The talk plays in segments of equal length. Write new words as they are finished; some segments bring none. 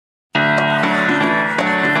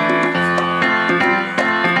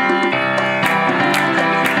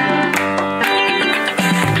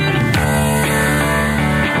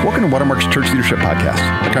Welcome to Watermark's Church Leadership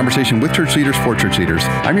Podcast, a conversation with church leaders for church leaders.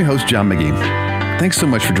 I'm your host, John McGee. Thanks so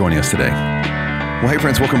much for joining us today. Well, hey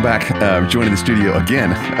friends, welcome back. Joining the studio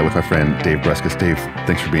again with my friend Dave Bruskas. Dave,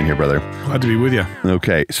 thanks for being here, brother. Glad to be with you.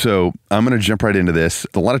 Okay, so I'm going to jump right into this.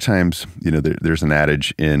 A lot of times, there's an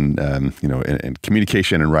adage in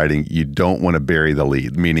communication and writing, you don't want to bury the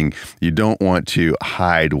lead, meaning you don't want to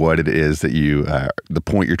hide what it is that the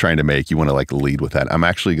point you're trying to make. You want to lead with that. I'm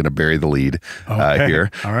actually going to bury the lead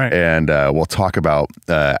here. All right. And we'll talk about,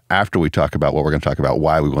 after we talk about what we're going to talk about,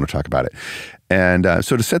 why we want to talk about it. And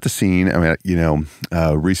so to set the scene,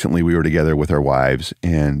 recently we were together with our wives,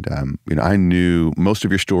 and I knew most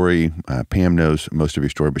of your story. Pam knows most of your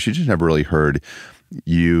story, but she just never really heard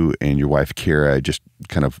you and your wife Kara just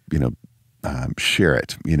kind of share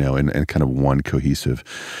it, in kind of one cohesive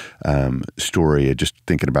story. Just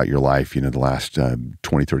thinking about your life, the last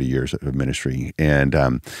 20, 30 years of ministry,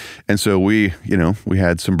 and so we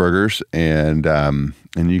had some burgers and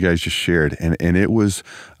you guys just shared, and it was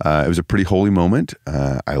a pretty holy moment.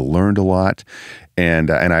 I learned a lot,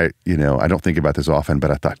 and I don't think about this often,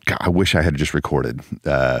 but I thought, God, I wish I had just recorded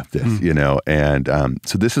this, and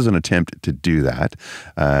so this is an attempt to do that,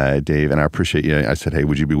 Dave, and I appreciate you. I said, hey,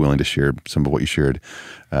 would you be willing to share some of what you shared,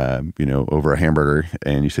 over a hamburger?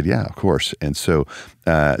 And you said, yeah, of course. And so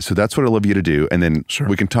that's what I'd love you to do, and then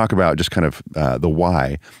we can talk about just kind of the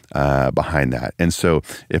why behind that. And so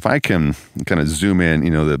if I can kind of zoom in,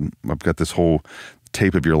 I've got this whole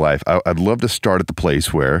tape of your life. I'd love to start at the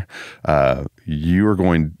place where you are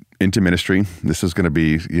going into ministry. This is going to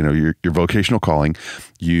be, your vocational calling.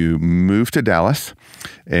 You moved to Dallas,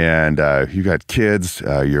 and you got kids.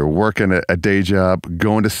 You're working a day job,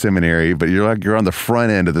 going to seminary, but you're on the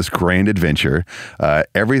front end of this grand adventure.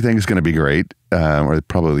 Everything's going to be great, or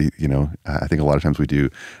probably, I think a lot of times we do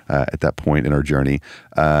at that point in our journey,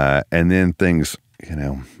 and then things,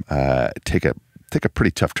 take a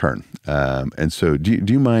pretty tough turn. And so do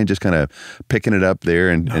you mind just kind of picking it up there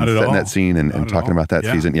and setting that scene and talking about that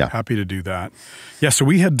season? Yeah. Happy to do that. Yeah. So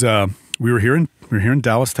we were here in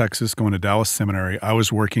Dallas, Texas, going to Dallas Seminary. I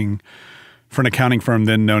was working for an accounting firm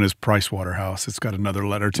then known as Pricewaterhouse. It's got another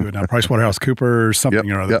letter to it now, PricewaterhouseCoopers,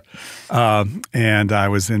 something or other. Yep. And I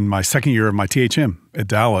was in my second year of my THM at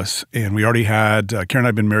Dallas, and we already had, Karen and I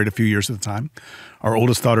had been married a few years at the time. Our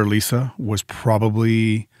oldest daughter, Lisa, was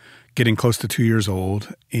probably getting close to 2 years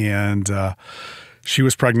old, and she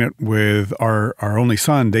was pregnant with our only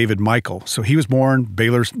son, David Michael. So he was born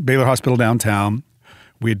Baylor Hospital downtown.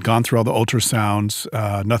 We had gone through all the ultrasounds.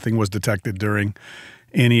 Nothing was detected during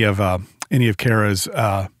any of Kara's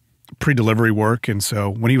pre-delivery work, and so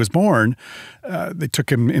when he was born, they took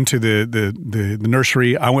him into the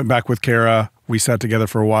nursery. I went back with Kara. We sat together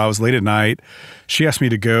for a while. It was late at night. She asked me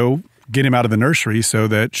to go get him out of the nursery so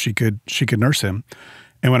that she could nurse him.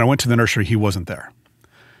 And when I went to the nursery, he wasn't there.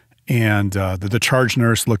 And the charge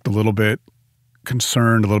nurse looked a little bit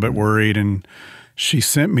concerned, a little bit worried, and she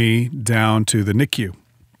sent me down to the NICU,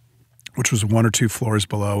 which was 1 or 2 floors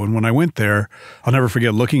below. And when I went there, I'll never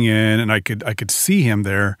forget looking in, and I could see him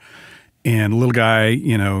there. And the little guy,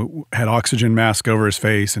 had oxygen mask over his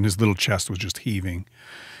face, and his little chest was just heaving.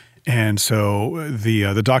 And so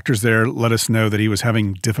the doctors there let us know that he was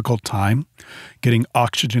having difficult time getting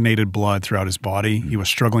oxygenated blood throughout his body. He was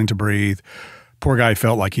struggling to breathe. Poor guy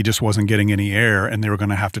felt like he just wasn't getting any air, and they were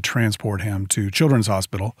going to have to transport him to Children's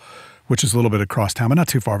Hospital, which is a little bit across town, but not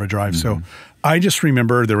too far of a drive. So I just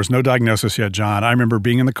remember there was no diagnosis yet, John. I remember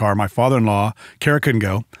being in the car. My father-in-law, Kara couldn't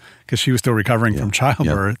go because she was still recovering from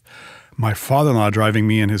childbirth. My father-in-law driving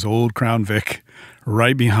me in his old Crown Vic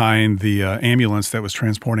right behind the ambulance that was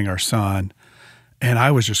transporting our son, and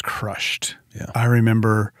I was just crushed. Yeah. I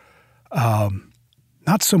remember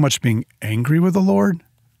not so much being angry with the Lord,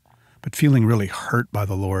 but feeling really hurt by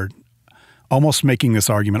the Lord, almost making this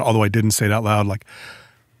argument, although I didn't say it out loud, like,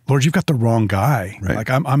 Lord, you've got the wrong guy. Right. Like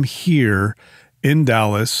I'm here in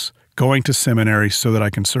Dallas going to seminary so that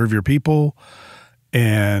I can serve your people,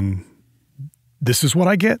 and this is what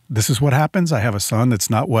I get. This is what happens. I have a son that's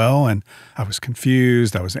not well, and I was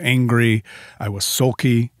confused. I was angry. I was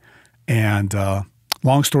sulky. And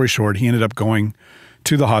long story short, he ended up going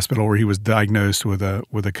to the hospital where he was diagnosed with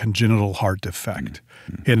a congenital heart defect.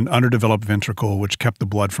 He had an underdeveloped ventricle, which kept the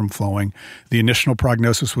blood from flowing. The initial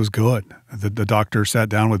prognosis was good. The doctor sat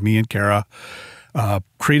down with me and Kara,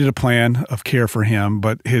 created a plan of care for him,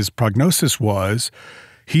 but his prognosis was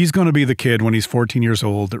he's going to be the kid when he's 14 years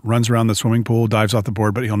old that runs around the swimming pool, dives off the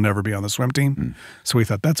board, but he'll never be on the swim team. So we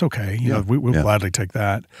thought, that's okay. We'll gladly take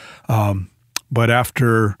that. But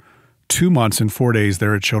after 2 months and 4 days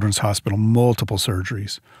there at Children's Hospital, multiple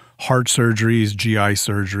surgeries, heart surgeries, GI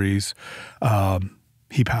surgeries,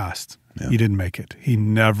 he passed. Yeah. He didn't make it. He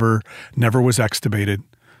never was extubated.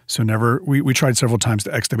 So we tried several times to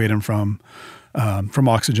extubate him from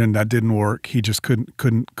oxygen. That didn't work. He just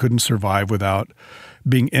couldn't survive without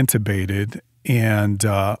being intubated. And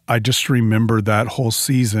I just remember that whole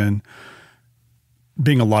season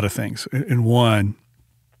being a lot of things. And one,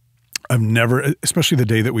 I've never, especially the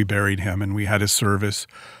day that we buried him and we had his service,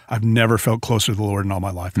 I've never felt closer to the Lord in all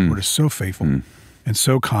my life. The Lord is so faithful and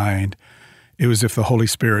so kind. It was as if the Holy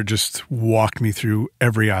Spirit just walked me through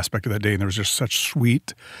every aspect of that day, and there was just such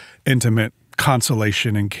sweet, intimate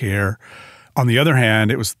consolation and care. On the other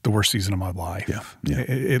hand, it was the worst season of my life. Yeah.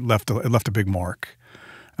 It left a big mark.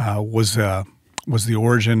 Was the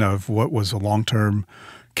origin of what was a long-term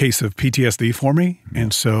case of PTSD for me,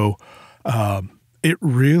 and so it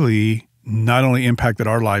really not only impacted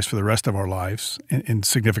our lives for the rest of our lives in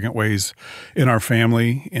significant ways in our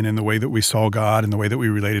family and in the way that we saw God and the way that we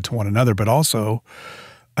related to one another, but also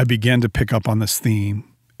I began to pick up on this theme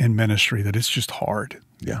in ministry that it's just hard.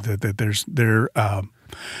 Yeah. That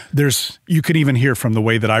there's you could even hear from the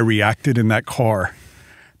way that I reacted in that car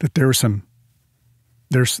that there was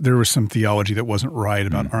some theology that wasn't right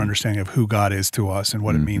about our understanding of who God is to us and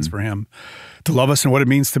what it means for him to love us and what it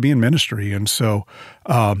means to be in ministry. And so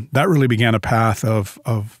that really began a path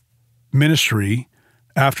of ministry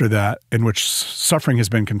after that in which suffering has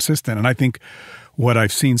been consistent. And I think what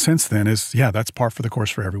I've seen since then is, that's par for the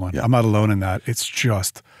course for everyone. Yeah. I'm not alone in that. It's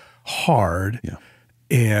just hard. Yeah.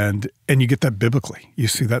 And you get that biblically. You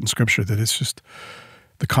see that in Scripture, that it's just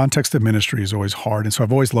the context of ministry is always hard. And so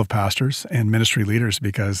I've always loved pastors and ministry leaders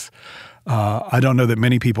because I don't know that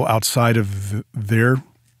many people outside of their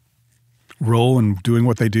role and doing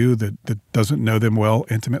what they do that doesn't know them well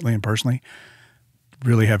intimately and personally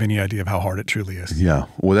really have any idea of how hard it truly is. Yeah.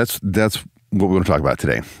 Well, that's what we want to talk about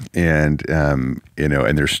today. And,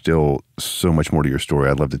 and there's still so much more to your story.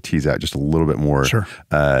 I'd love to tease out just a little bit more, sure.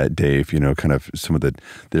 Dave, kind of some of the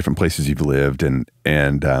different places you've lived and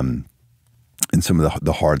some of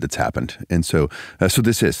the hard that's happened. And so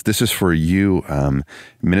this is for you,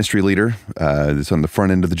 ministry leader, that's on the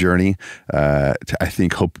front end of the journey, to, I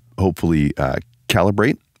think, hopefully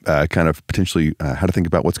calibrate, kind of potentially how to think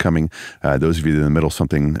about what's coming. Those of you in the middle,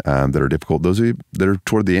 something that are difficult. Those of you that are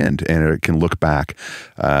toward the end and can look back.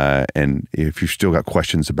 And if you've still got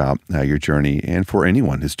questions about your journey, and for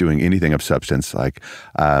anyone who's doing anything of substance, like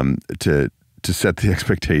to set the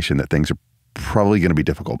expectation that things are probably going to be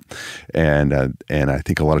difficult. And I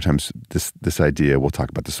think a lot of times this idea, we'll talk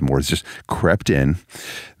about this some more, is just crept in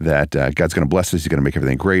that God's going to bless us. He's going to make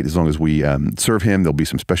everything great. As long as we serve him, there'll be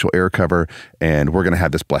some special air cover and we're going to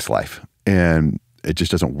have this blessed life. And it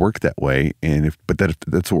just doesn't work that way. And if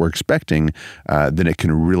that's what we're expecting, then it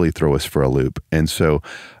can really throw us for a loop. And so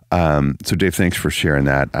Dave, thanks for sharing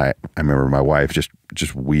that. I remember my wife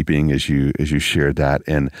just weeping as you shared that,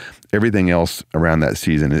 and everything else around that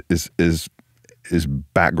season is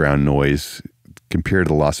background noise compared to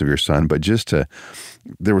the loss of your son. But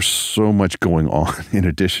there was so much going on in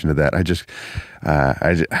addition to that. I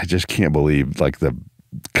just can't believe like the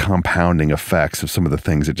compounding effects of some of the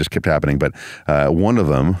things that just kept happening. But one of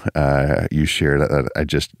them you shared,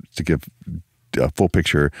 just to give a full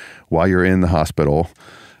picture, while you're in the hospital,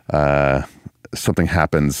 something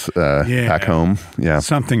happens back home. Yeah.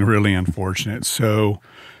 Something really unfortunate. So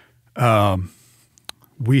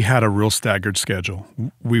we had a real staggered schedule.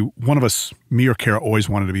 One of us, me or Kara, always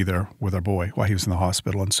wanted to be there with our boy while he was in the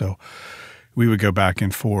hospital. And so we would go back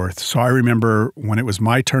and forth. So I remember when it was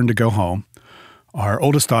my turn to go home, our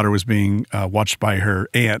oldest daughter was being watched by her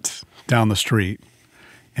aunt down the street.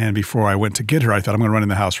 And before I went to get her, I thought I'm going to run in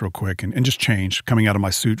the house real quick and just change, coming out of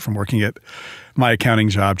my suit from working at my accounting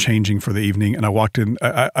job, changing for the evening. And I walked in,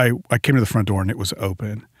 I came to the front door and it was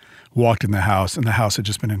open. Walked in the house and the house had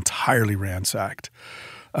just been entirely ransacked.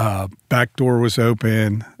 Back door was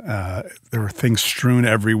open. There were things strewn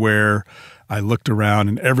everywhere. I looked around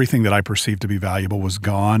and everything that I perceived to be valuable was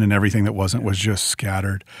gone, and everything that wasn't was just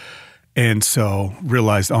scattered. And so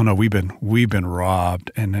realized, oh no, we've been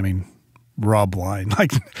robbed. And I mean, robbed blind,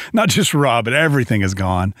 like not just robbed, but everything is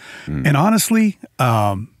gone. And honestly,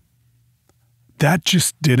 that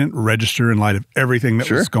just didn't register in light of everything that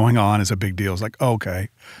was going on as a big deal. It's like, okay,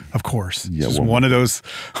 of course. Yeah, it's one of those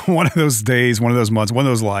days, one of those months, one of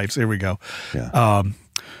those lives. Here we go. Yeah.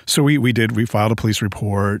 So we filed a police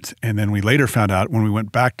report, and then we later found out when we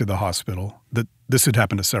went back to the hospital that this had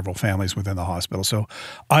happened to several families within the hospital. So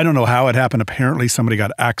I don't know how it happened. Apparently somebody got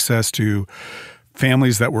access to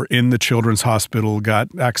families that were in the children's hospital, got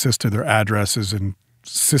access to their addresses and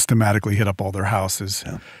systematically hit up all their houses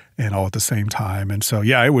and all at the same time. And so,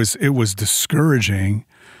 it was discouraging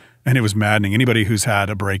And it was maddening. Anybody who's had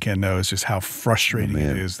a break-in knows just how frustrating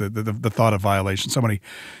it is, the thought of violation. Somebody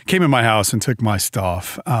came in my house and took my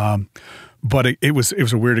stuff. But it was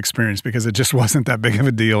a weird experience because it just wasn't that big of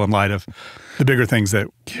a deal in light of the bigger things that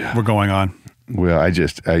were going on. Well,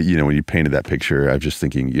 when you painted that picture, I was just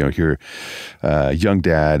thinking, you're a young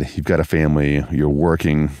dad, you've got a family, you're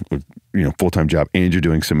working, full-time job, and you're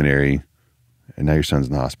doing seminary, and now your son's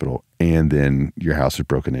in the hospital, and then your house is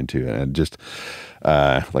broken into, and just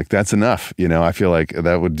that's enough. I feel like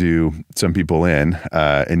that would do some people in,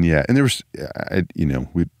 and there was,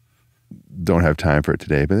 we don't have time for it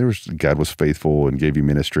today, but God was faithful and gave you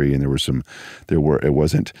ministry, and it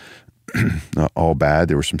wasn't not all bad.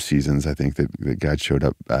 There were some seasons, I think, that God showed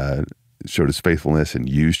up, showed his faithfulness and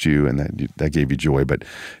used you, and that gave you joy. But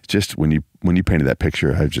just when you painted that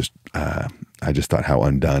picture, I just thought how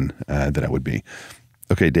undone that I would be.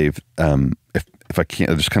 Okay, Dave, if I can't,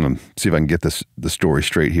 I'll just kind of see if I can get the story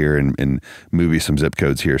straight here and move you some zip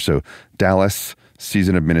codes here. So Dallas,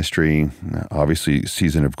 season of ministry, obviously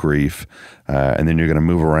season of grief, and then you're going to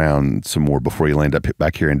move around some more before you land up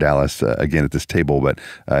back here in Dallas again at this table. But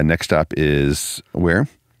next stop is where?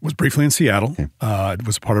 Was briefly in Seattle. Okay. It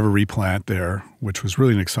was part of a replant there, which was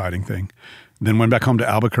really an exciting thing. Then went back home to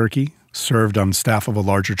Albuquerque, served on staff of a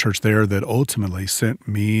larger church there that ultimately sent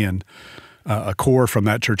me and a core from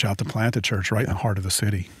that church out to plant a church right in the heart of the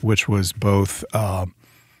city, which was both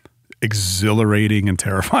exhilarating and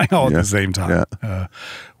terrifying all at the same time. Yeah.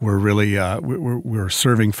 We're really we're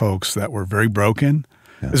serving folks that were very broken.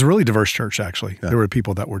 Yeah. It's a really diverse church, actually. Yeah. There were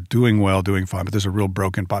people that were doing well, doing fine, but there's a real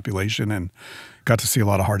broken population, and got to see a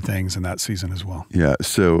lot of hard things in that season as well. Yeah.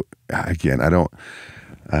 So again, I don't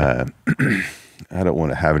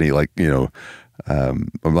want to have any I'm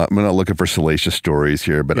not looking for salacious stories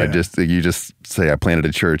here, but you just say I planted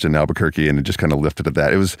a church in Albuquerque and it just kind of lifted at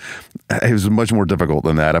that. It was much more difficult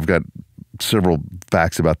than that. I've got several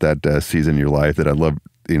facts about that season in your life that I love,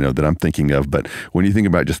 that I'm thinking of. But when you think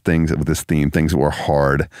about just things with this theme, things that were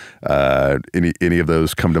hard, any of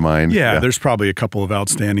those come to mind? Yeah, there's probably a couple of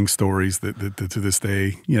outstanding stories that to this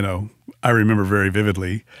day, I remember very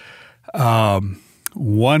vividly.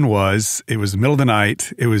 One was, it was the middle of the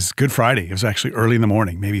night. It was Good Friday. It was actually early in the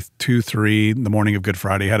morning, maybe 2, 3 in the morning of Good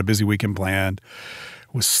Friday. Had a busy weekend planned.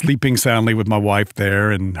 Was sleeping soundly with my wife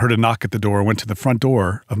there and heard a knock at the door. Went to the front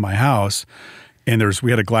door of my house, and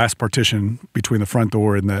we had a glass partition between the front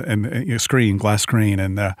door and the glass screen.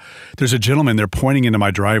 And there's a gentleman there pointing into my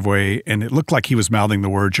driveway, and it looked like he was mouthing the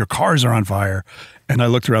words, "Your cars are on fire." And I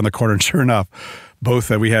looked around the corner, and sure enough, both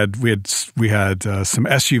we had some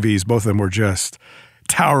SUVs. Both of them were just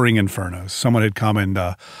towering infernos. Someone had come and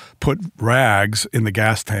put rags in the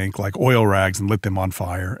gas tank, like oil rags, and lit them on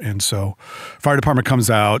fire. And so fire department comes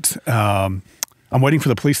out. I'm waiting for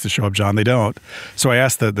the police to show up, John. They don't. So I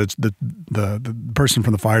asked the person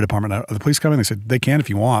from the fire department, are the police coming? They said, they can if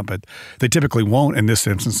you want, but they typically won't in this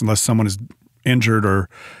instance unless someone is injured or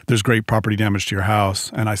there's great property damage to your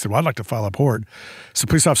house. And I said, well, I'd like to file a report. So the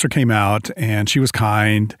police officer came out, and she was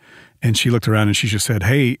kind, and she looked around and she just said,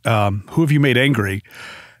 hey, who have you made angry?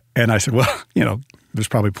 And I said, well, there's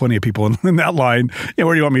probably plenty of people in that line.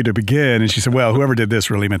 Where do you want me to begin? And she said, well, whoever did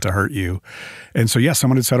this really meant to hurt you. And so,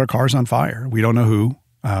 someone had set our cars on fire. We don't know who.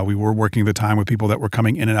 We were working at the time with people that were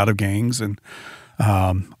coming in and out of gangs. And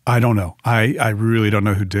I don't know. I really don't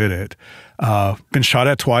know who did it. Been shot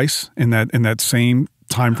at twice in that same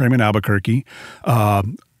time frame in Albuquerque.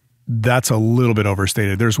 That's a little bit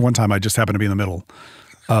overstated. There's one time I just happened to be in the middle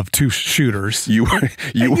of 2 shooters. You were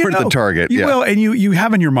the target. Well, and you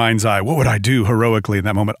have in your mind's eye, what would I do heroically in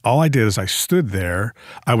that moment? All I did is I stood there.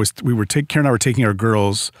 Karen and I were taking our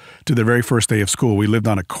girls to their very first day of school. We lived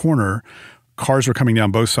on a corner. Cars were coming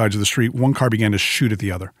down both sides of the street. One car began to shoot at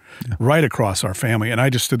the other, right across our family. And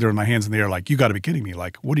I just stood there with my hands in the air like, you got to be kidding me.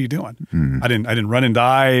 Like, what are you doing? I didn't run and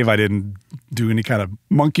dive. I didn't do any kind of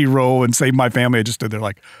monkey roll and save my family. I just stood there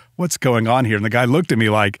like, what's going on here? And the guy looked at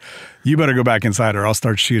me like, you better go back inside or I'll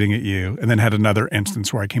start shooting at you. And then had another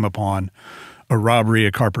instance where I came upon a robbery.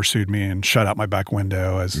 A car pursued me and shut out my back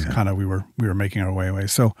window as kind of we were making our way away.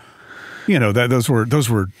 So, those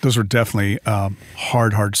were definitely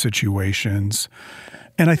hard situations.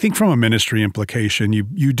 And I think from a ministry implication,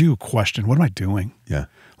 you do question, what am I doing? Yeah.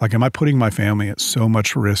 Like, am I putting my family at so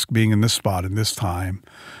much risk being in this spot in this time?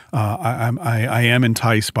 I am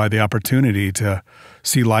enticed by the opportunity to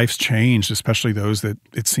see lives changed, especially those that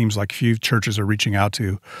it seems like few churches are reaching out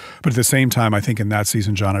to. But at the same time, I think in that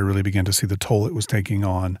season, John, I really began to see the toll it was taking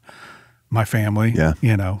on my family. Yeah.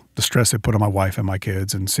 The stress it put on my wife and my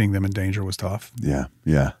kids, and seeing them in danger was tough. Yeah.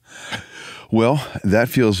 Yeah. Well, that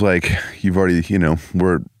feels like you've already,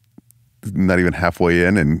 we're not even halfway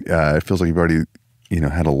in, and it feels like you've already,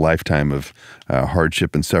 had a lifetime of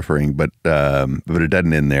hardship and suffering, but it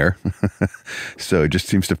doesn't end there. So it just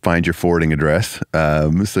seems to find your forwarding address.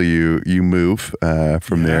 So you move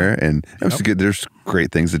from there, and it's good. There's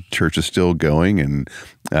great things. The church is still going, and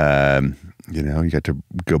you got to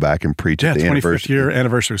go back and preach at the 25th year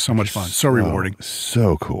anniversary was so much fun, so rewarding,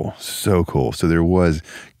 so cool. So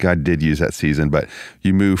God did use that season, but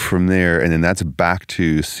you move from there, and then that's back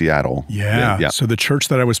to Seattle. Yeah. So the church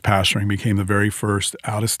that I was pastoring became the very first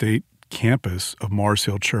out-of-state campus of Mars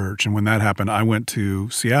Hill Church, and when that happened, I went to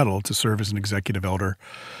Seattle to serve as an executive elder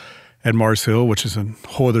at Mars Hill, which is a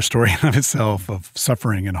whole other story in of itself of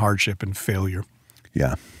suffering and hardship and failure.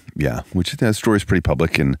 Yeah, which that story is pretty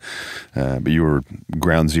public, and but you were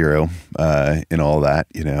ground zero in all that,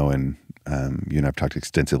 and you and I've talked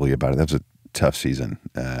extensively about it. That was a tough season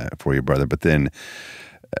for your brother, but then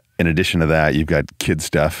in addition to that, you've got kid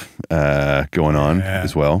stuff going on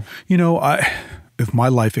as well. With my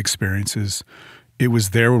life experiences, it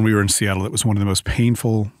was there when we were in Seattle. It was one of the most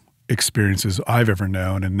painful experiences I've ever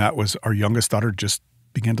known, and that was our youngest daughter just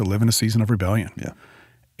began to live in a season of rebellion. Yeah.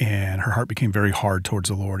 And her heart became very hard towards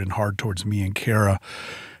the Lord and hard towards me and Kara.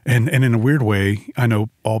 And in a weird way, I know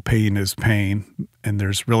all pain is pain and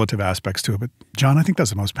there's relative aspects to it. But John, I think that's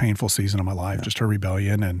the most painful season of my life, just her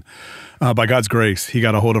rebellion. And by God's grace, he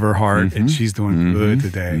got a hold of her heart and she's doing good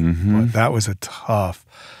today. But that was a tough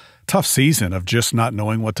season of just not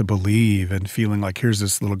knowing what to believe and feeling like here's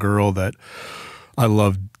this little girl that I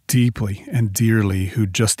love deeply and dearly who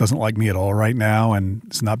just doesn't like me at all right now and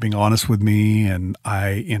is not being honest with me, and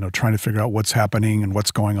I, trying to figure out what's happening and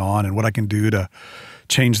what's going on and what I can do to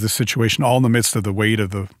change the situation, all in the midst of the weight of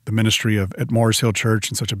the ministry at Mars Hill Church,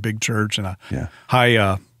 and such a big church and a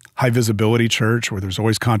high visibility church where there's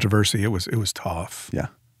always controversy. It was tough. Yeah.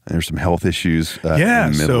 And there's some health issues in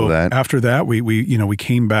the middle of that. After that, we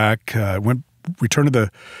came back, returned to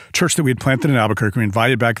the church that we had planted in Albuquerque. We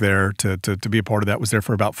invited back there to be a part of that. Was there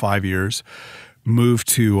for about 5 years. Moved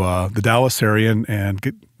to the Dallas area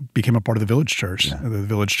and became a part of the Village Church. Yeah. The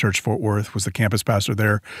Village Church Fort Worth, was the campus pastor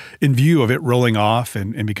there in view of it rolling off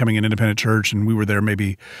and becoming an independent church. And we were there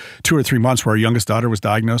maybe 2 or 3 months where our youngest daughter was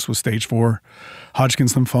diagnosed with stage 4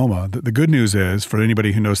 Hodgkin's lymphoma. The good news is, for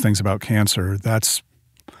anybody who knows things about cancer,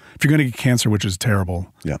 if you're going to get cancer, which is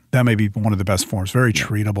terrible, that may be one of the best forms, very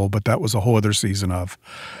treatable, but that was a whole other season of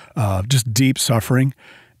just deep suffering.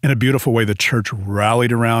 In a beautiful way, the church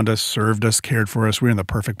rallied around us, served us, cared for us. We were in the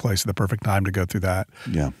perfect place at the perfect time to go through that.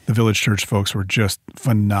 Yeah. The Village Church folks were just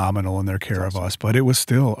phenomenal in their care of us, but it was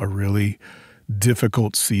still a really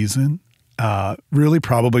difficult season, really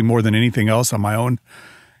probably more than anything else on my own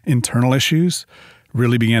internal issues,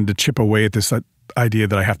 really began to chip away at this idea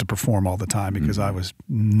that I have to perform all the time because I was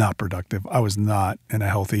not productive. I was not in a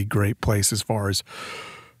healthy, great place as far as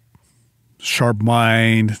sharp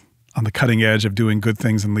mind, on the cutting edge of doing good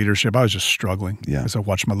things in leadership. I was just struggling as I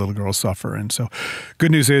watched my little girl suffer. And so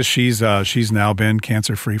good news is she's now been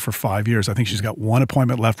cancer-free for 5 years. I think she's got one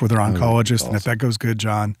appointment left with her oncologist. Awesome. And if that goes good,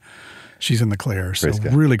 John, she's in the clear. So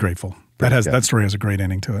really grateful. That story has a great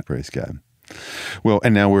ending to it. Praise God. Well,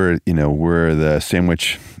 and now we're the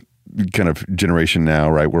sandwich kind of generation now,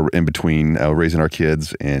 right? We're in between raising our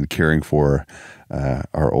kids and caring for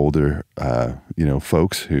our older,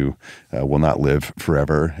 folks who will not live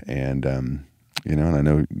forever. And, and I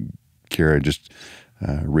know Kara just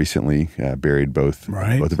recently buried both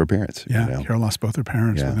of her parents. Yeah, Kara lost both her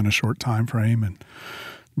parents within a short time frame and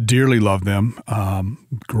dearly love them.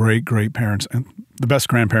 Great, great parents and the best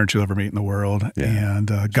grandparents you'll ever meet in the world,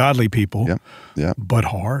 and godly people, but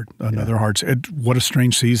hard. Another hard. What a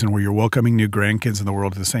strange season where you're welcoming new grandkids in the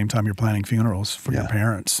world at the same time you're planning funerals for your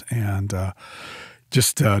parents, and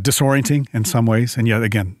just disorienting in some ways. And yet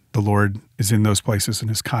again, the Lord is in those places in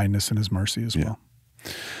His kindness and His mercy as well.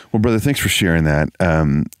 Well, brother, thanks for sharing that. I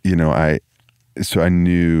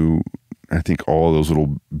knew, I think, all those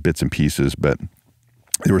little bits and pieces, but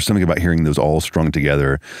there was something about hearing those all strung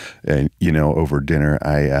together, and over dinner.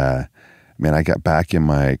 I got back in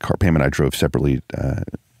my car. Pam and I drove separately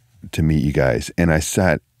to meet you guys, and I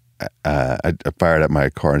sat. I fired up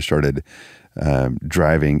my car and started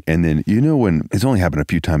driving, and then when it's only happened a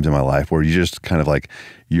few times in my life where you just kind of like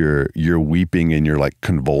you're weeping and you're like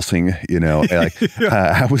convulsing.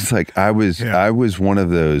 I was one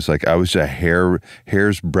of those, like I was a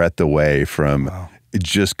hair's breadth away from. Wow.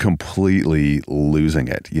 Just completely losing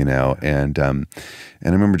it, and I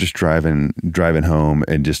remember just driving home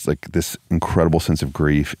and just like this incredible sense of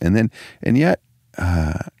grief, and yet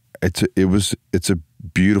it's a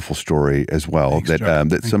beautiful story as well. Thanks,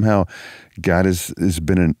 that somehow God has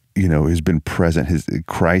been has been present.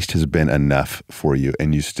 Christ has been enough for you,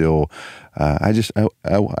 and you still. I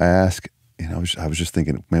ask. I was just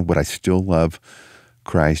thinking, man, would I still love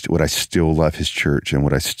Christ? Would I still love His church? And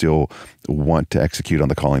would I still want to execute on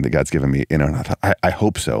the calling that God's given me? And I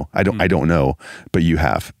hope so. I don't know, but you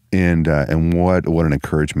have. And what an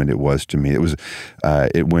encouragement it was to me.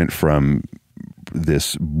 It went from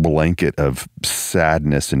this blanket of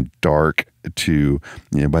sadness and dark to,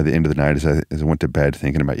 by the end of the night, as I went to bed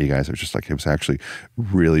thinking about you guys, it was actually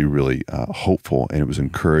really, really hopeful, and it was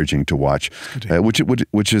encouraging to watch,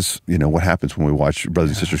 which is, what happens when we watch brothers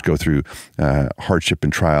and sisters go through hardship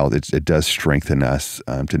and trial. It does strengthen us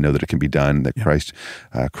to know that it can be done, that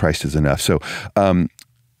Christ is enough. So,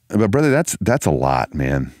 but brother, that's a lot,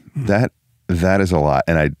 man. That is a lot.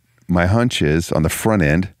 And my hunch is on the front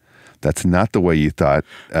end, that's not the way you thought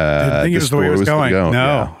I think it was the way it was going.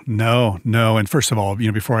 No. And first of all,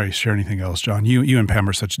 before I share anything else, John, you and Pam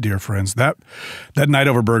are such dear friends. That night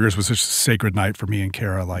over burgers was such a sacred night for me and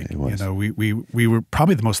Kara. We were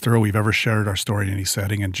probably the most thorough we've ever shared our story in any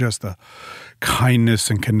setting, and just the kindness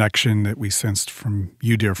and connection that we sensed from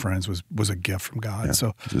you, dear friends, was a gift from God. Yeah,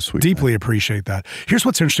 so deeply appreciate that. Here's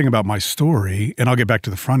what's interesting about my story, and I'll get back to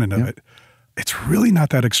the front end of it. It's really not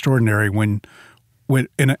that extraordinary when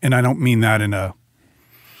and I don't mean that in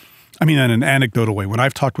an anecdotal way. When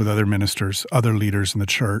I've talked with other ministers, other leaders in the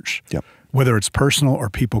church, whether it's personal or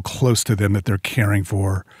people close to them that they're caring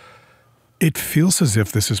for, it feels as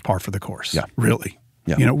if this is par for the course. Yeah. Really.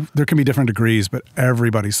 Yeah. There can be different degrees, but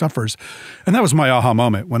everybody suffers. And that was my aha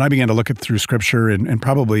moment when I began to look through Scripture and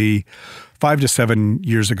probably 5 to 7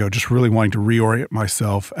 years ago, just really wanting to reorient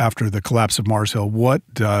myself after the collapse of Mars Hill. What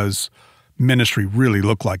does ministry really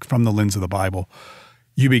look like from the lens of the Bible?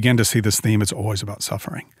 You begin to see this theme. It's always about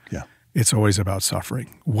suffering. Yeah. It's always about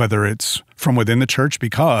suffering, whether it's from within the church,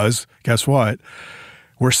 because guess what?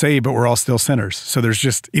 We're saved, but we're all still sinners. So there's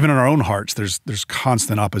just, even in our own hearts, there's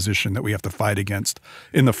constant opposition that we have to fight against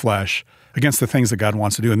in the flesh, against the things that God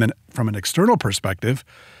wants to do. And then from an external perspective,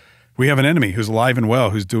 we have an enemy who's alive and well,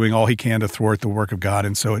 who's doing all he can to thwart the work of God.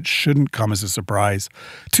 And so it shouldn't come as a surprise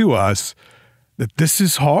to us that this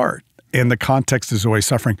is hard. And the context is always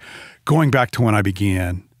suffering. Going back to when I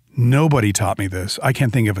began, nobody taught me this. I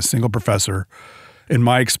can't think of a single professor in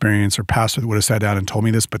my experience or pastor that would have sat down and told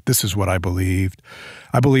me this, but this is what I believed.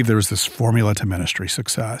 I believe there was this formula to ministry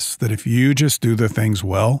success, that if you just do the things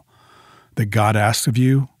well that God asks of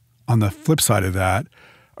you, on the flip side of that,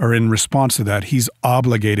 or in response to that, He's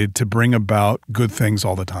obligated to bring about good things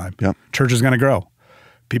all the time. Yep. Church is going to grow.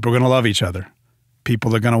 People are going to love each other.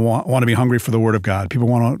 People are going to want to be hungry for the Word of God. People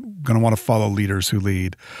going to want to follow leaders who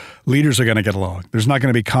lead. Leaders are going to get along. There's not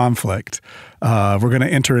going to be conflict. We're going to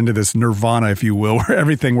enter into this nirvana, if you will, where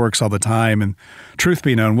everything works all the time. And truth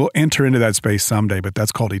be known, we'll enter into that space someday, but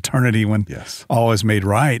that's called eternity, when all is made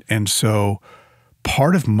right. And so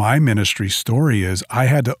part of my ministry story is I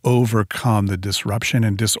had to overcome the disruption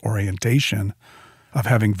and disorientation of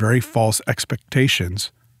having very false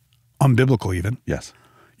expectations, unbiblical even. Yes.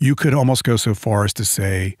 You could almost go so far as to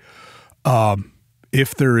say,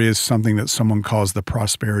 if there is something that someone calls the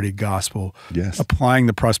prosperity gospel, applying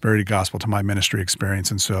the prosperity gospel to my ministry experience.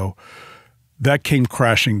 And so that came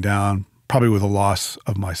crashing down, probably with the loss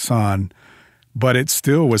of my son, but it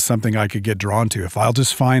still was something I could get drawn to. If I'll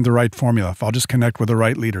just find the right formula, if I'll just connect with the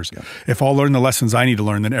right leaders, if I'll learn the lessons I need to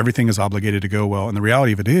learn, then everything is obligated to go well. And the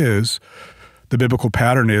reality of it is, the biblical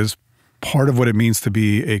pattern is, part of what it means to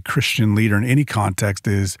be a Christian leader in any context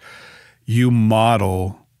is you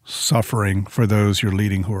model suffering for those you're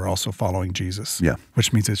leading who are also following Jesus. Yeah.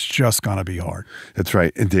 Which means it's just going to be hard. That's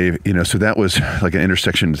right. And Dave, so that was like an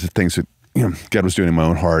intersection of things that God was doing in my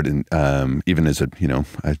own heart. And even as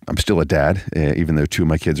I'm still a dad, even though 2 of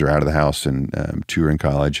my kids are out of the house and 2 are in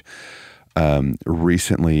college.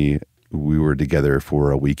 Recently, we were together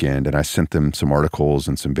for a weekend, and I sent them some articles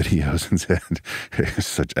and some videos and said,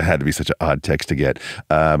 it had to be such an odd text to get.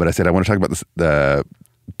 But I said, I want to talk about the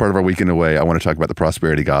part of our weekend away. I want to talk about the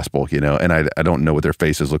prosperity gospel, and I don't know what their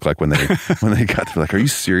faces look like when they got there. Like, are you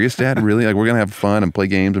serious, Dad? Really? Like, we're going to have fun and play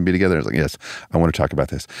games and be together? I was like, yes, I want to talk about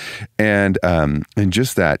this. And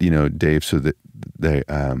just that, Dave, so that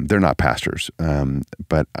they're not pastors.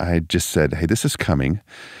 But I just said, hey, this is coming.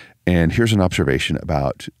 And here's an observation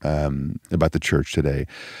about the church today.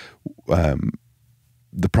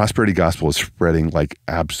 The prosperity gospel is spreading like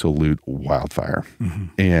absolute wildfire,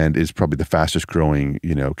 and is probably the fastest growing,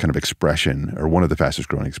 kind of expression, or one of the fastest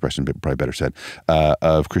growing expressions, but probably better said,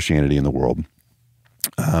 of Christianity in the world.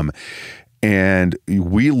 And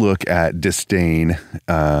we look at disdain,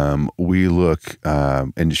 we look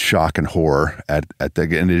in shock and horror at that,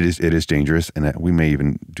 and it is dangerous. And we may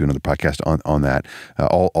even do another podcast on that.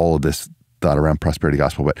 All of this thought around prosperity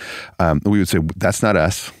gospel, but we would say that's not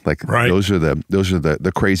us. Like those are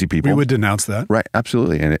the crazy people. We would denounce that, right?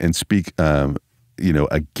 Absolutely, and speak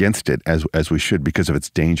against it as we should because of its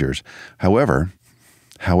dangers. However,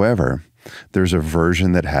 there's a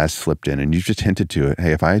version that has slipped in, and you just hinted to it.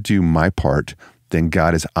 Hey, if I do my part, then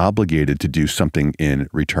God is obligated to do something in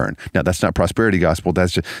return. Now, that's not prosperity gospel.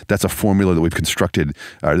 That's a formula that we've constructed.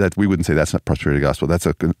 That we wouldn't say that's not prosperity gospel. That's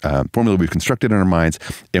a formula we've constructed in our minds,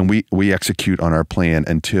 and we execute on our plan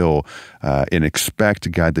until and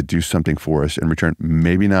expect God to do something for us in return.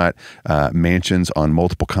 Maybe not mansions on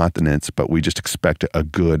multiple continents, but we just expect a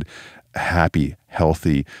good, happy,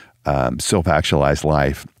 healthy, self-actualized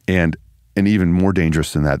life. And even more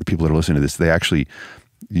dangerous than that, the people that are listening to this, they actually,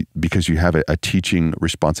 because you have a teaching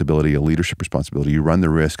responsibility, a leadership responsibility, you run the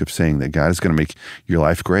risk of saying that God is going to make your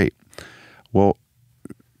life great. Well,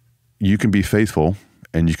 you can be faithful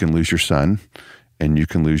and you can lose your son and you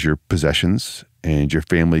can lose your possessions and your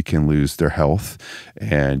family can lose their health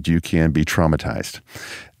and you can be traumatized.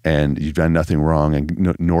 And you've done nothing wrong,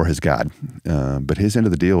 and nor has God. But his end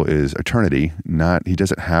of the deal is eternity. He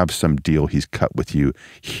doesn't have some deal he's cut with you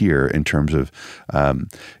here in terms of,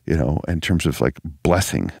 in terms of like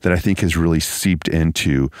blessing that I think has really seeped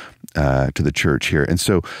into to the church here. And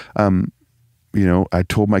so, I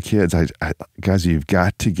told my kids, guys, you've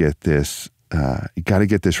got to get this. You got to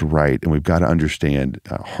get this right, and we've got to understand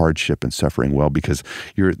hardship and suffering well because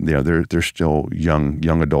they're still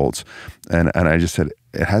young adults, and I just said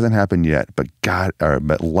it hasn't happened yet, but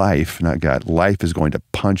life, not God, life is going to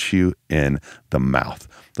punch you in the mouth.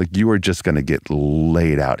 Like you are just going to get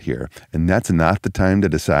laid out here, and that's not the time to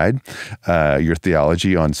decide your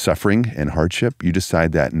theology on suffering and hardship. You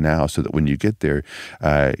decide that now, so that when you get there,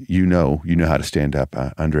 you know how to stand up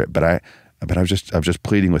under it. But I was just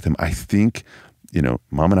pleading with him. I think,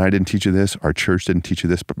 Mom and I didn't teach you this. Our church didn't teach you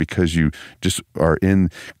this. But because you just are in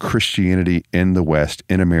Christianity in the West,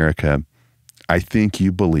 in America, I think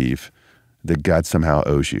you believe that God somehow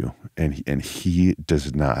owes you, and he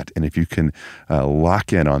does not. And if you can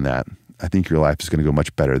lock in on that, I think your life is going to go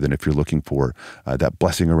much better than if you're looking for that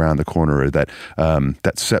blessing around the corner, or that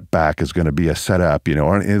setback is going to be a setup,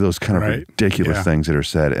 or any of those kind of ridiculous things that are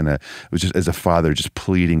said. And it was just as a father, just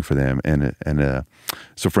pleading for them. And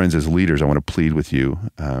so, friends, as leaders, I want to plead with you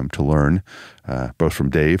to learn both from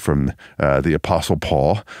Dave, from the Apostle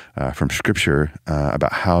Paul, from Scripture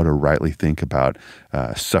about how to rightly think about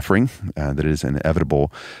suffering that is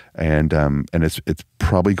inevitable, and it's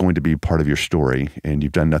probably going to be part of your story, and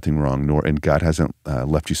you've done nothing wrong, and God hasn't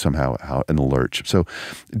left you somehow out in the lurch. So,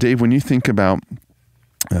 Dave, when you think about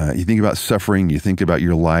suffering, you think about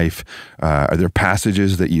your life, are there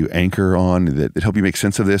passages that you anchor on that help you make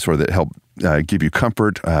sense of this, or that help give you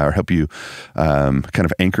comfort, or help you kind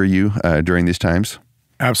of anchor you during these times?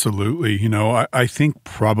 Absolutely. I think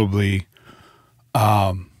probably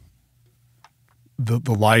the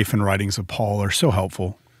life and writings of Paul are so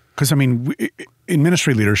helpful. Because, in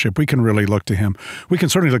ministry leadership, we can really look to him. We can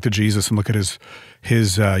certainly look to Jesus and look at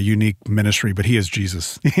his unique ministry, but he is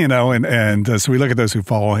Jesus, and so we look at those who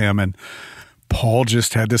follow him. And Paul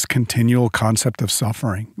just had this continual concept of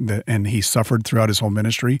suffering, and he suffered throughout his whole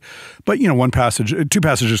ministry. But, two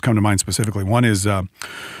passages come to mind specifically. One is 2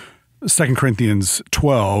 Corinthians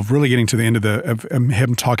 12, really getting to the end of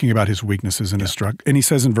him talking about his weaknesses and his struggle. And he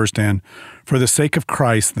says in verse 10, "For the sake of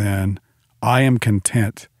Christ, then, I am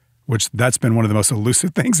content," which that's been one of the most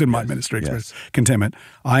elusive things in my ministry, contentment.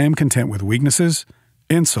 "I am content with weaknesses,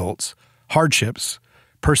 insults, hardships,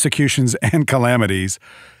 persecutions, and calamities."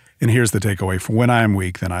 And here's the takeaway: "For when I am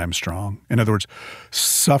weak, then I am strong." In other words,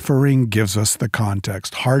 suffering gives us the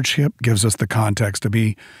context. Hardship gives us the context to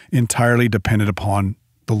be entirely dependent upon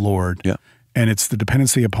the Lord. Yeah. And it's the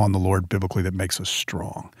dependency upon the Lord biblically that makes us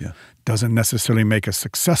strong. Yeah. Doesn't necessarily make us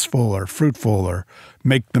successful or fruitful or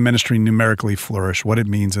make the ministry numerically flourish. What it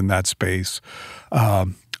means in that space,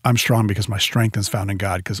 I'm strong because my strength is found in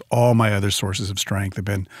God, because all my other sources of strength have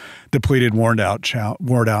been depleted, worn out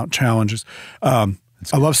challenges. In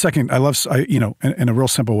a real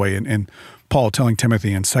simple way, in Paul telling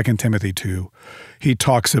Timothy in 2 Timothy 2, he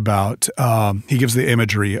talks about, he gives the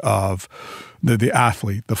imagery of the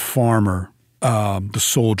athlete, the farmer, the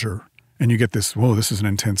soldier, and you get this, whoa, this is an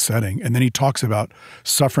intense setting. And then he talks about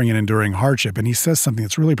suffering and enduring hardship, and he says something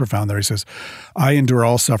that's really profound there. He says, "I endure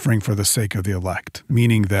all suffering for the sake of the elect,"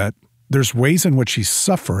 meaning that there's ways in which he's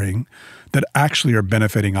suffering that actually are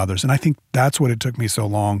benefiting others. And I think that's what it took me so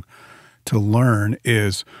long to learn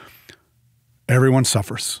is Everyone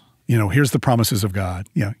suffers. Here's the promises of God.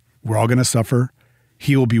 Yeah, we're all going to suffer.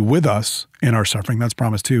 He will be with us in our suffering. That's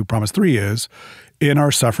promise 2. Promise 3 is, in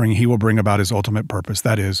our suffering, he will bring about his ultimate purpose.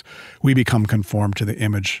 That is, we become conformed to the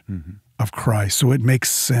image of Christ. So it makes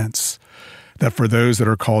sense that for those that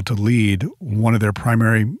are called to lead, one of their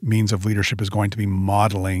primary means of leadership is going to be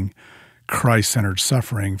modeling Christ-centered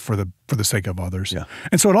suffering for the sake of others. Yeah.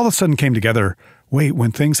 And so it all of a sudden came together. Wait,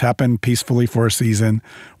 when things happen peacefully for a season,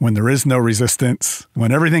 when there is no resistance,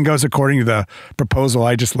 when everything goes according to the proposal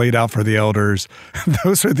I just laid out for the elders,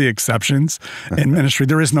 those are the exceptions in ministry.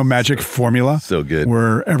 There is no magic formula. So good.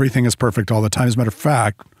 Where everything is perfect all the time. As a matter of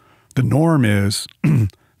fact, the norm is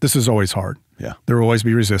this is always hard. Yeah. There will always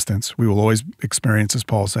be resistance. We will always experience, as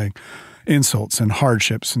Paul's saying, insults and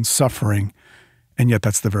hardships and suffering. And yet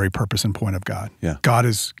that's the very purpose and point of God. Yeah. God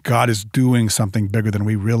is doing something bigger than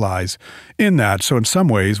we realize in that. So in some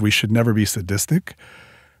ways, we should never be sadistic,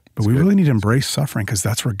 but we really need to embrace suffering because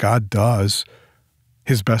that's where God does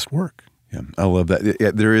his best work. Yeah, I love that.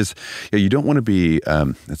 Yeah, there is. Yeah, you don't want to be.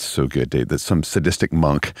 It's so good, Dave. There's some sadistic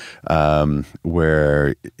monk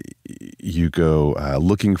where you go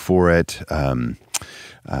looking for it,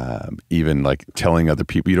 even like telling other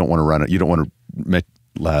people. You don't want to run it. You don't want to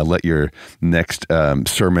let your next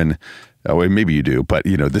sermon. Well, maybe you do, but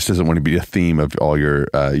this doesn't want to be a theme of all your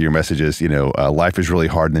messages. Life is really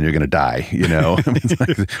hard, and then you're going to die.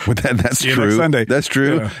 That's See you true. next Sunday. That's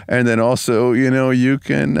true. Yeah. And then also, you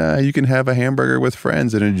can have a hamburger with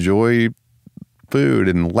friends and enjoy food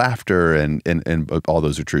and laughter, and all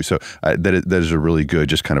those are true. So that is a really good,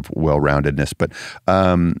 just kind of well-roundedness. But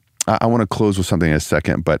I want to close with something in a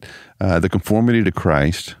second. But the conformity to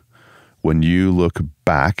Christ. When you look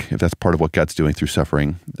back, if that's part of what God's doing through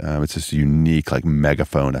suffering, it's this unique, like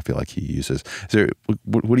megaphone. I feel like He uses.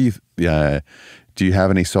 What do you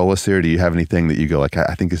have any solace there? Do you have anything that you go like,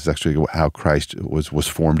 I think this is actually how Christ was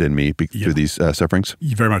formed in me through these sufferings?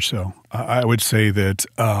 Very much so. I would say that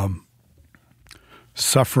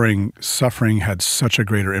suffering had such a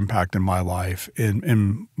greater impact in my life,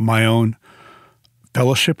 in my own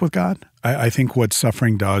fellowship with God. I think what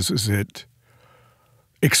suffering does is it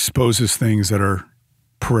exposes things that are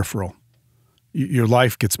peripheral. Your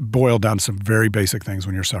life gets boiled down to some very basic things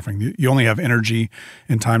when you're suffering. You only have energy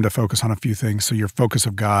and time to focus on a few things. So your focus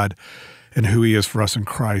of God and who He is for us in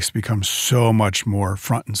Christ becomes so much more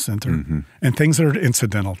front and center. Mm-hmm. And things that are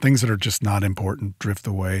incidental, things that are just not important, drift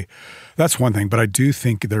away. That's one thing. But I do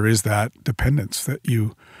think there is that dependence that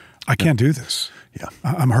I can't do this. Yeah,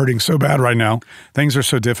 I'm hurting so bad right now. Things are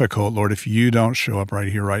so difficult, Lord. If you don't show up right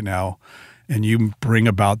here, right now, and you bring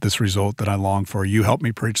about this result that I long for. You help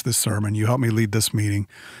me preach this sermon. You help me lead this meeting.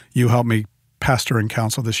 You help me pastor and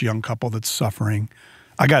counsel this young couple that's suffering.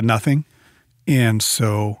 I got nothing. And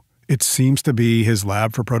so it seems to be His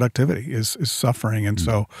lab for productivity is suffering. And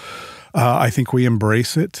so I think we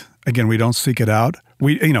embrace it. Again, we don't seek it out.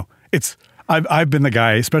 I've been the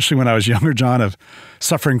guy, especially when I was younger, John, of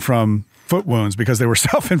suffering from foot wounds because they were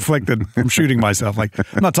self-inflicted from shooting myself. Like,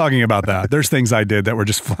 I'm not talking about that. There's things I did that were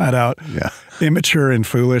just flat out immature and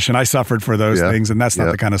foolish, and I suffered for those things, and that's not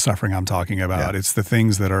the kind of suffering I'm talking about. It's the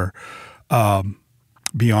things that are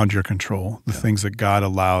beyond your control, the things that God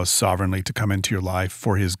allows sovereignly to come into your life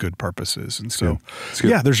for His good purposes. And so,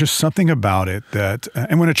 there's just something about it that,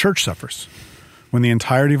 and when a church suffers, when the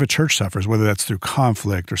entirety of a church suffers, whether that's through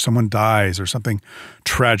conflict or someone dies or something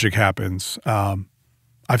tragic happens,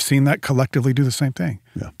 I've seen that collectively do the same thing.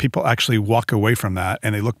 Yeah. People actually walk away from that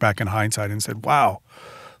and they look back in hindsight and said, wow,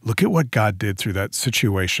 look at what God did through that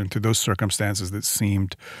situation, through those circumstances that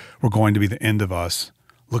seemed were going to be the end of us.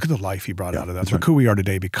 Look at the life He brought out of that. Look who we are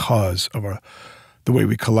today because of the way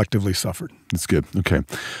we collectively suffered. That's good. Okay.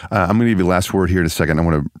 I'm going to give you the last word here in a second. I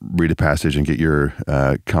want to read a passage and get your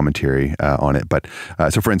commentary on it. But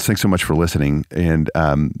so friends, thanks so much for listening. And,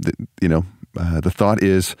 the thought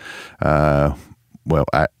is,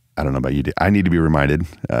 I don't know about you. I need to be reminded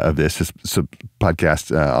of this. This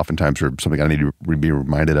podcast oftentimes are something I need to be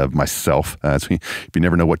reminded of myself. If you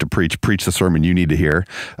never know what to preach the sermon you need to hear.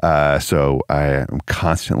 So I am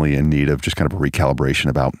constantly in need of just kind of a recalibration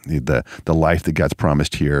about the life that God's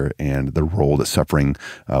promised here and the role that suffering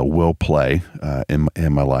will play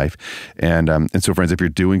in my life. And so, friends, if you're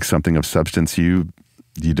doing something of substance, you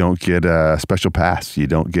don't get a special pass. You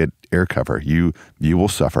don't get air cover. You will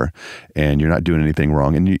suffer, and you're not doing anything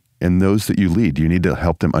wrong. And those that you lead, you need to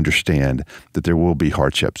help them understand that there will be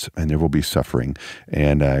hardships and there will be suffering.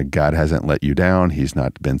 And God hasn't let you down. He's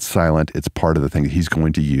not been silent. It's part of the thing that He's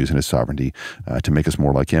going to use in His sovereignty to make us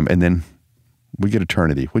more like Him. And then we get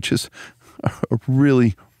eternity, which is a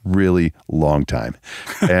really, really long time,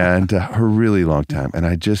 and a really long time. And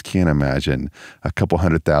I just can't imagine a couple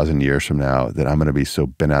 100,000 years from now that I'm going to be so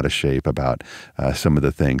bent out of shape about some of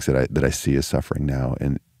the things that I see as suffering now.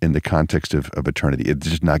 And in the context of eternity, it's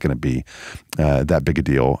just not going to be that big a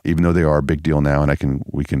deal, even though they are a big deal now, and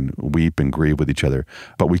we can weep and grieve with each other,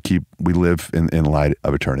 but we live in light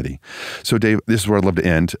of eternity. So Dave, this is where I'd love to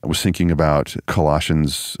end. I was thinking about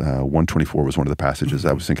Colossians 1:24 was one of the passages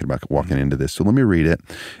I was thinking about walking into this. So let me read it,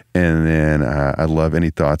 and then I'd love any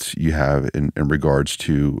thoughts you have in regards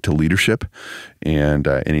to leadership, and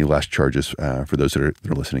any last charges for those that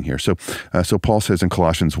are listening here. So Paul says in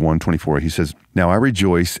Colossians 1:24, he says, "Now I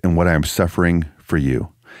rejoice in what I am suffering for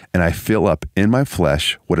you, and I fill up in my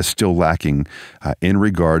flesh what is still lacking in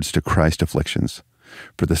regards to Christ's afflictions,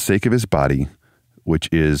 for the sake of his body, which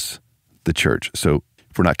is the church." So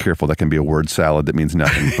if we're not careful, that can be a word salad that means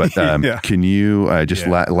nothing. But can you,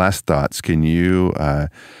 last thoughts, can you kind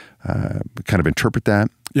of interpret that?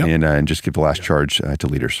 Yep. And just give the last charge to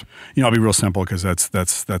leaders. I'll be real simple because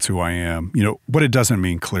that's who I am. What it doesn't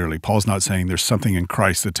mean clearly. Paul's not saying there's something in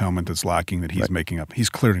Christ's atonement that's lacking that he's making up. He's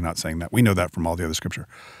clearly not saying that. We know that from all the other scripture.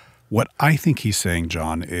 What I think he's saying,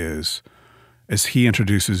 John, is as he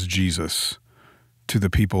introduces Jesus to the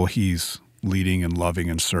people he's leading and loving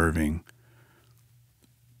and serving,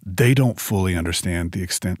 they don't fully understand the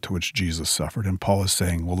extent to which Jesus suffered. And Paul is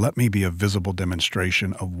saying, well, let me be a visible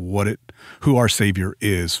demonstration of who our Savior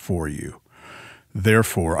is for you.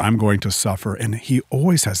 Therefore, I'm going to suffer. And he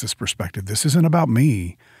always has this perspective. This isn't about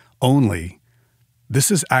me only. This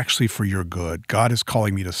is actually for your good. God is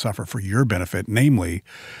calling me to suffer for your benefit, namely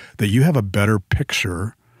that you have a better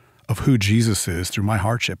picture of who Jesus is through my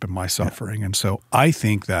hardship and my suffering. Yeah. And so I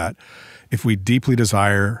think that if we deeply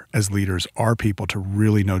desire as leaders our people to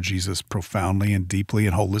really know Jesus profoundly and deeply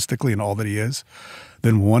and holistically in all that he is,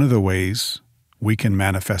 then one of the ways we can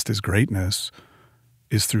manifest his greatness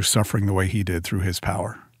is through suffering the way he did through his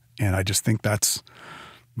power. And I just think that's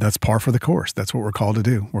par for the course. That's what we're called to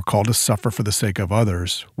do. We're called to suffer for the sake of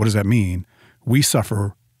others. What does that mean? We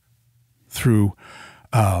suffer through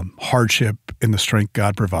hardship in the strength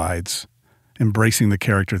God provides, embracing the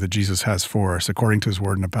character that Jesus has for us according to his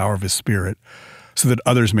word and the power of his Spirit, so that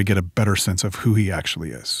others may get a better sense of who he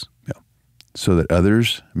actually is. Yeah. So that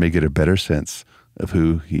others may get a better sense of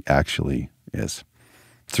who he actually is.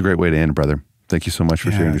 It's a great way to end, brother. Thank you so much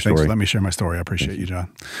for sharing your story. Let me share my story. I appreciate you, John.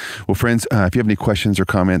 Well, friends, if you have any questions or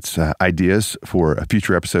comments, ideas for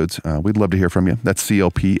future episodes, we'd love to hear from you. That's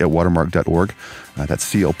clp@watermark.org. That's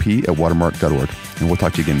clp@watermark.org. And we'll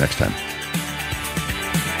talk to you again next time.